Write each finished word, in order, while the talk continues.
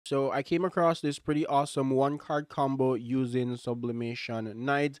So I came across this pretty awesome one card combo using Sublimation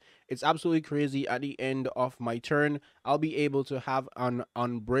Knight. It's absolutely crazy. At the end of my turn, I'll be able to have an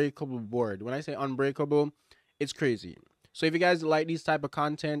unbreakable board. When I say unbreakable, it's crazy. So if you guys like this type of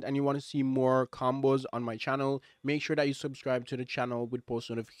content and you want to see more combos on my channel, make sure that you subscribe to the channel with post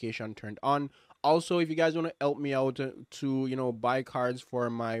notification turned on. Also, if you guys want to help me out to buy cards for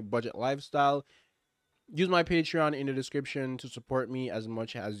my budget lifestyle, use my Patreon in the description to support me as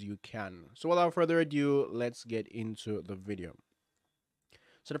much as you can. So without further ado, let's get into the video.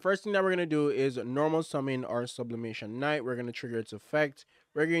 So the first thing that we're going to do is normal summon our Sublimation Knight. We're going to trigger its effect.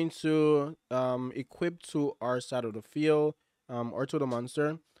 We're going to equip to our side of the field or to the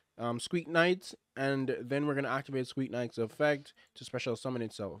monster Squeak Knight, and then we're going to activate Squeak Knight's effect to special summon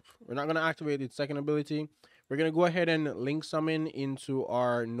itself. We're not going to activate its second ability. We're going to go ahead and link summon into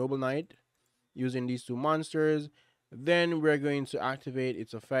our Noble Knight using these two monsters. Then we're going to activate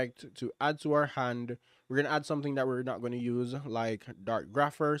its effect to add to our hand. We're going to add something that we're not going to use, like Dark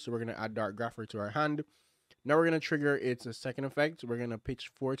Grapher. So we're going to add Dark Grapher to our hand. Now we're going to trigger its second effect. We're going to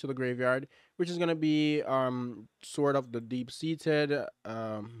pitch 4 to the graveyard, which is going to be sort of the deep-seated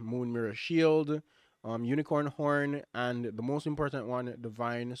Moon Mirror Shield, Unicorn Horn, and the most important one,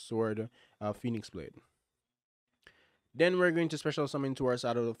 Divine Sword, Phoenix Blade. Then we're going to special summon to our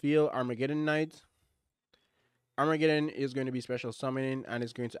side of the field Armageddon Knight. Armageddon is going to be special summoning and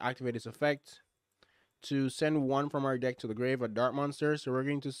it's going to activate its effect to send one from our deck to the grave, a dark monster. So we're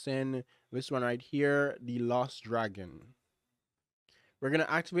going to send this one right here, the Lost Dragon. We're going to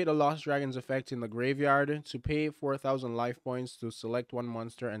activate the Lost Dragon's effect in the graveyard to pay 4,000 life points to select one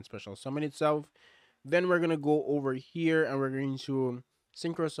monster and special summon itself. Then we're going to go over here and we're going to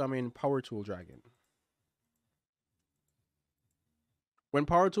synchro summon Power Tool Dragon. When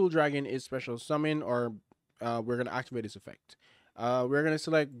Power Tool Dragon is special summon, or we're going to activate its effect. We're going to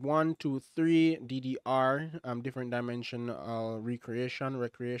select 1, 2, 3 DDR, different dimension recreation,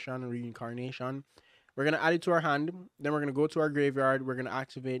 reincarnation. We're going to add it to our hand. Then we're going to go to our graveyard. We're going to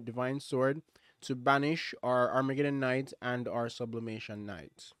activate Divine Sword to banish our Armageddon Knight and our Sublimation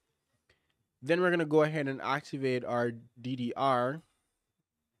Knight. Then we're going to go ahead and activate our DDR.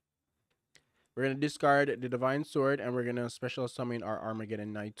 We're going to discard the Divine Sword and we're going to special summon our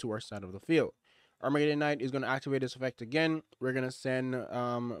Armageddon Knight to our side of the field. Armageddon Knight is going to activate this effect again. We're going to send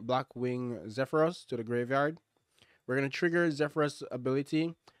Blackwing Zephyros to the graveyard. We're going to trigger Zephyros'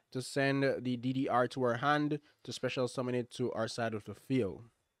 ability to send the DDR to our hand to special summon it to our side of the field.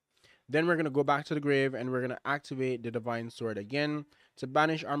 Then we're going to go back to the grave and we're going to activate the Divine Sword again to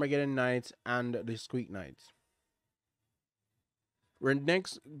banish Armageddon Knight and the Squeak Knight. We're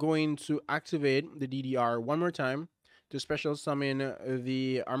next going to activate the DDR one more time to special summon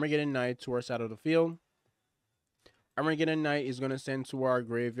the Armageddon Knight to our side of the field. Armageddon Knight is going to send to our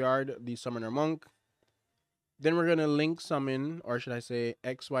graveyard the Summoner Monk. Then we're going to link summon, or should I say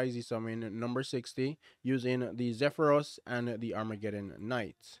XYZ summon, number 60 using the Zephyros and the Armageddon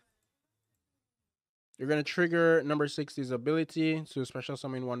Knight. You're going to trigger number 60's ability to special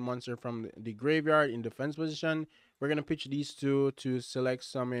summon one monster from the graveyard in defense position. We're going to pitch these two to select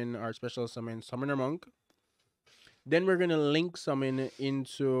summon or special summon Summoner Monk. Then we're going to link summon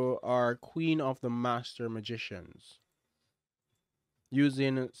into our Queen of the Master Magicians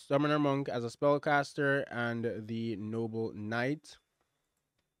using Summoner Monk as a spellcaster and the Noble Knight.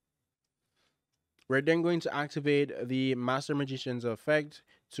 We're then going to activate the Master Magician's effect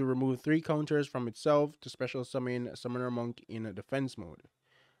to remove 3 counters from itself to special summon Summoner Monk in defense mode.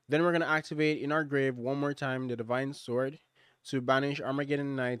 Then we're going to activate in our grave one more time the Divine Sword to banish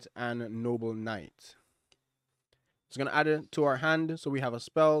Armageddon Knight and Noble Knight. It's going to add it to our hand so we have a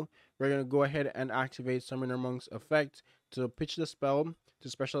spell. We're going to go ahead and activate Summoner Monk's effect to pitch the spell to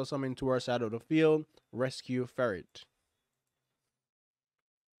special summon to our side of the field, Rescue Ferret.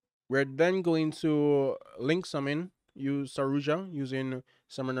 We're then going to link summon Saruja using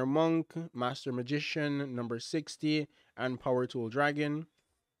Summoner Monk, Master Magician, number 60, and Power Tool Dragon.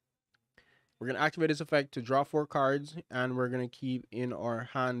 We're going to activate this effect to draw 4 cards, and we're going to keep in our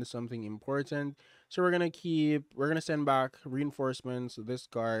hand something important. So we're going to send back reinforcements, this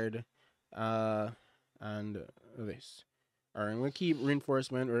card, and this. All right, I'm going to keep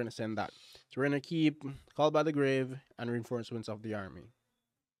reinforcement, we're going to send that. So we're going to keep Called by the Grave and reinforcements of the army.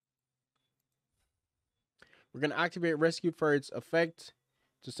 We're going to activate Rescue for its effect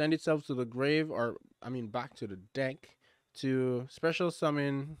to send itself to the grave, or back to the deck, to special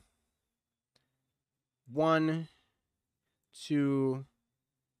summon 1, 2,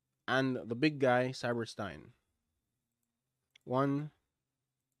 and the big guy, Cyberstein. 1,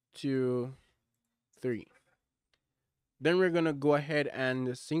 2, 3. Then we're gonna go ahead and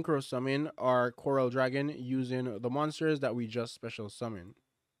synchro summon our Coral Dragon using the monsters that we just special summoned.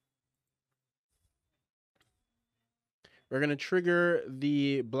 We're gonna trigger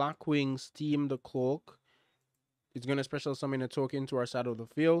the Blackwing Steam the Cloak. It's gonna special summon a token to our side of the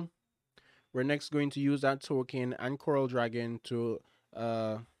field. We're next going to use that token and Coral Dragon to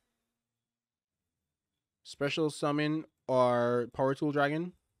special summon our Power Tool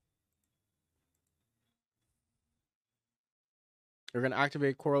Dragon. We're going to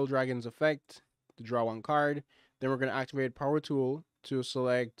activate Coral Dragon's effect to draw one card. Then we're going to activate Power Tool to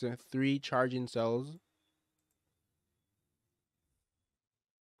select 3 charging cells.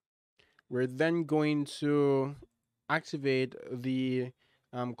 We're then going to activate the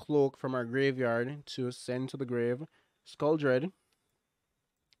cloak from our graveyard to send to the grave Skull Dread,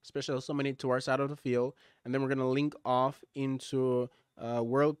 special summon it to our side of the field, and then we're going to link off into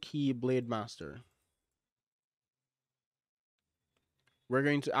World Key Blade Master. We're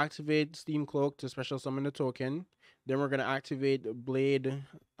going to activate Steam Cloak to special summon the token. Then we're going to activate Blade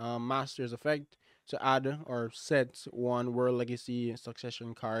Master's effect to add or set one World Legacy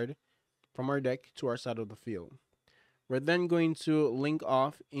Succession card from our deck to our side of the field. We're then going to link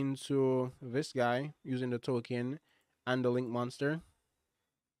off into this guy using the token and the link monster.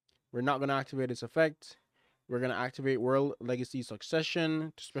 We're not going to activate its effect. We're going to activate World Legacy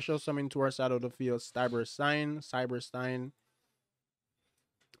Succession to special summon to our side of the field Cyberstein.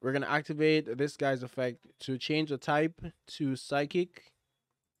 We're going to activate this guy's effect to change the type to Psychic.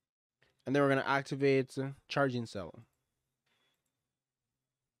 And then we're going to activate Charging Cell.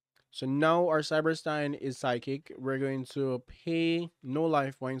 So now our Cyberstein is Psychic. We're going to pay no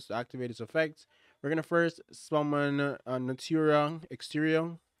life points to activate its effect. We're going to first summon Natura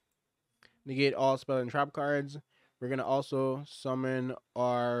Exterior. Negate all spell and trap cards. We're going to also summon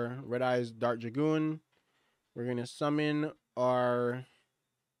our Red Eyes Dark Dragoon. We're going to summon our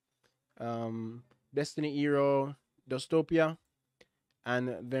Destiny Hero Dystopia,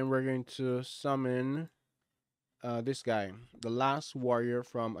 and then we're going to summon this guy, the Last Warrior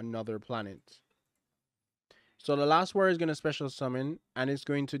from Another Planet. So the Last Warrior is going to special summon, and it's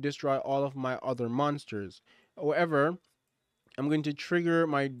going to destroy all of my other monsters. However, I'm going to trigger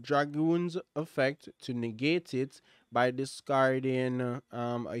my Dragoon's effect to negate it by discarding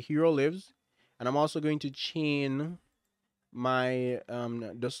a Hero Lives, and I'm also going to chain my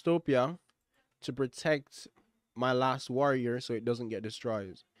Dystopia to protect my Last Warrior so it doesn't get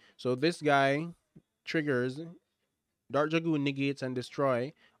destroyed. So this guy triggers Dark Dragoon, negates and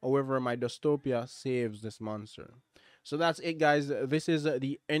destroy. However, my Dystopia saves this monster. So that's it, guys. This is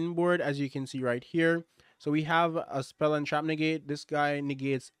the end board, as you can see right here. So we have a spell and trap negate. This guy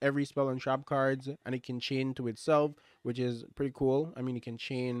negates every spell and trap cards, and it can chain to itself, which is pretty cool. I mean, it can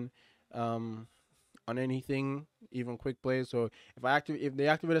chain on anything, even quick plays. So if they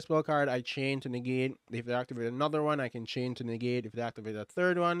activate a spell card, I chain to negate. If they activate another one, I can chain to negate. If they activate a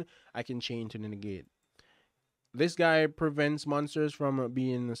third one, I can chain to negate. This guy prevents monsters from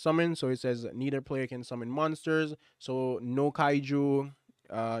being summoned. So it says neither player can summon monsters. So no kaiju,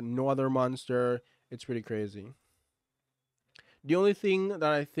 no other monster. It's pretty crazy. The only thing that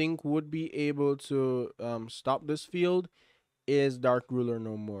I think would be able to stop this field is Dark Ruler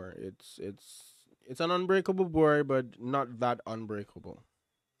no more. It's an unbreakable board, but not that unbreakable.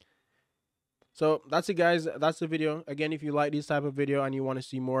 So that's it, guys. That's the video. Again, if you like this type of video and you want to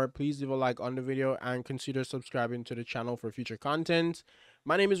see more, please leave a like on the video and consider subscribing to the channel for future content.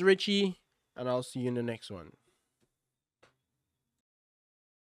 My name is Richie, and I'll see you in the next one.